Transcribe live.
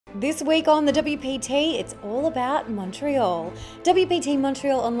This week on the WPT, it's all about Montreal. WPT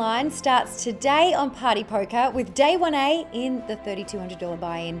Montreal Online starts today on Party Poker with Day 1A in the $3,200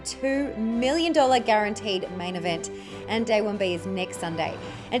 buy-in, $2 million guaranteed main event. And Day 1B is next Sunday.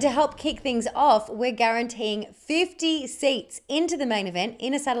 And to help kick things off, we're guaranteeing 50 seats into the main event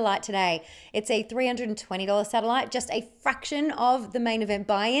in a satellite today. It's a $320 satellite, just a fraction of the main event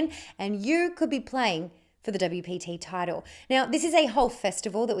buy-in, and you could be playing for the WPT title. Now, this is a whole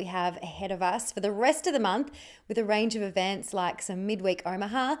festival that we have ahead of us for the rest of the month with a range of events like some midweek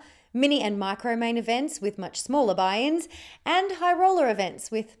Omaha, mini and micro main events with much smaller buy-ins, and high roller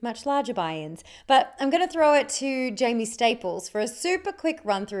events with much larger buy-ins. But I'm going to throw it to Jaime Staples for a super quick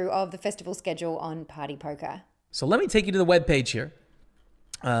run through of the festival schedule on Party Poker. So let me take you to the webpage here.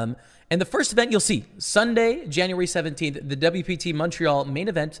 And the first event you'll see, Sunday, January 17th, the WPT Montreal main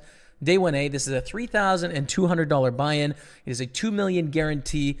event, Day 1A. This is a $3,200 buy-in. It is a $2 million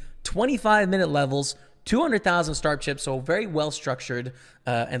guarantee, 25-minute levels, 200,000 start chips, so very well-structured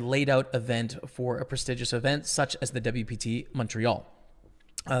and laid-out event for a prestigious event such as the WPT Montreal.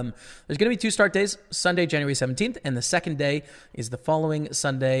 There's going to be two start days, Sunday, January 17th, and the second day is the following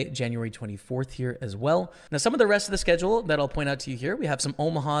Sunday, January 24th here as well. Now, some of the rest of the schedule that I'll point out to you here, we have some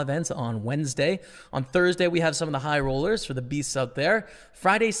Omaha events on Wednesday. On Thursday, we have some of the high rollers for the beasts out there.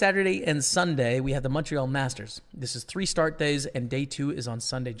 Friday, Saturday, and Sunday, we have the Montreal Masters. This is 3 start days, and day 2 is on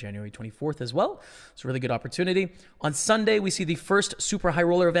Sunday, January 24th as well. It's a really good opportunity. On Sunday, we see the first super high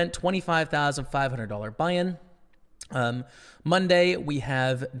roller event, $25,500 buy-in. Monday, we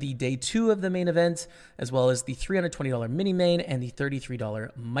have the day 2 of the main event, as well as the $320 mini main and the $33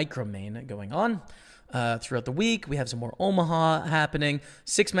 micro main going on. Throughout the week, we have some more Omaha happening,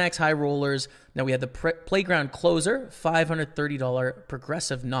 6 max high rollers. Now we have the playground closer, $530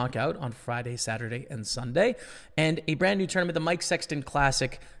 progressive knockout on Friday, Saturday, and Sunday, and a brand new tournament, the Mike Sexton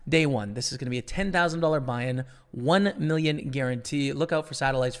Classic, Day 1. This is going to be a $10,000 buy-in, $1 million guarantee. Look out for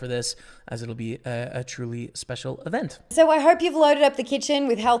satellites for this, as it'll be a truly special event. So I hope you've loaded up the kitchen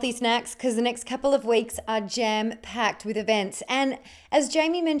with healthy snacks, because the next couple of weeks are jam-packed with events. And as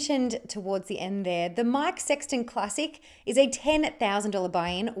Jaime mentioned towards the end there, the Mike Sexton Classic is a $10,000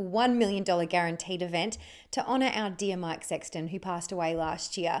 buy-in, $1 million guaranteed event to honor our dear Mike Sexton, who passed away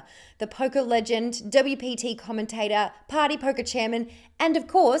last year. The poker legend, WPT commentator, Party Poker chairman, and of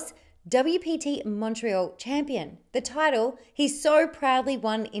course, WPT Montreal champion. The title he so proudly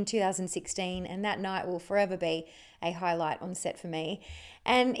won in 2016, and that night will forever be a highlight on set for me.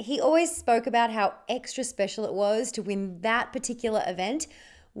 And he always spoke about how extra special it was to win that particular event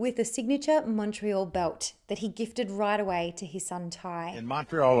with a signature Montreal belt that he gifted right away to his son Ty. In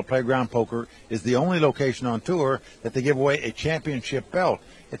Montreal, a playground poker is the only location on tour that they give away a championship belt.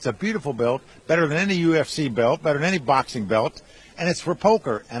 It's a beautiful belt, better than any UFC belt, better than any boxing belt, and it's for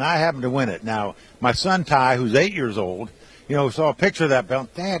poker, and I happen to win it. Now, my son Ty, who's 8 years old, saw a picture of that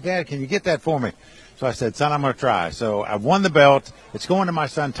belt. Dad, can you get that for me? So I said, son, I'm going to try. So I won the belt. It's going to my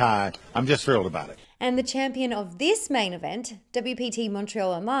son Ty. I'm just thrilled about it. And the champion of this main event, WPT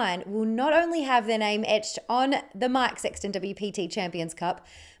Montreal Online, will not only have their name etched on the Mike Sexton WPT Champions Cup,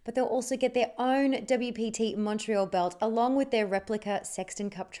 but they'll also get their own WPT Montreal belt along with their replica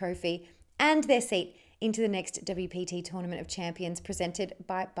Sexton Cup trophy and their seat into the next WPT Tournament of Champions presented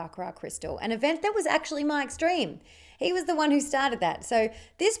by Baccarat Crystal, an event that was actually Mike's dream. He was the one who started that. So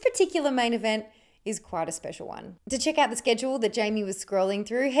this particular main event is quite a special one. To check out the schedule that Jaime was scrolling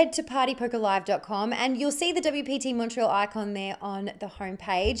through, head to partypokerlive.com and you'll see the WPT Montreal icon there on the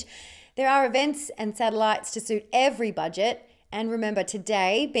homepage. There are events and satellites to suit every budget. And remember,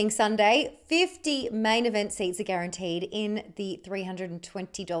 today, being Sunday, 50 main event seats are guaranteed in the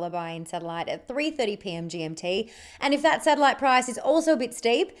 $320 buy-in satellite at 3:30 p.m. GMT. And if that satellite price is also a bit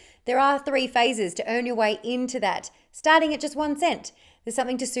steep, there are 3 phases to earn your way into that, starting at just 1 cent. There's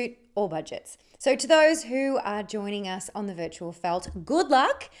something to suit all budgets. So to those who are joining us on the virtual felt, good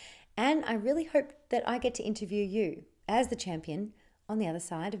luck. And I really hope that I get to interview you as the champion on the other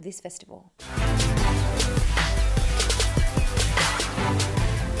side of this festival.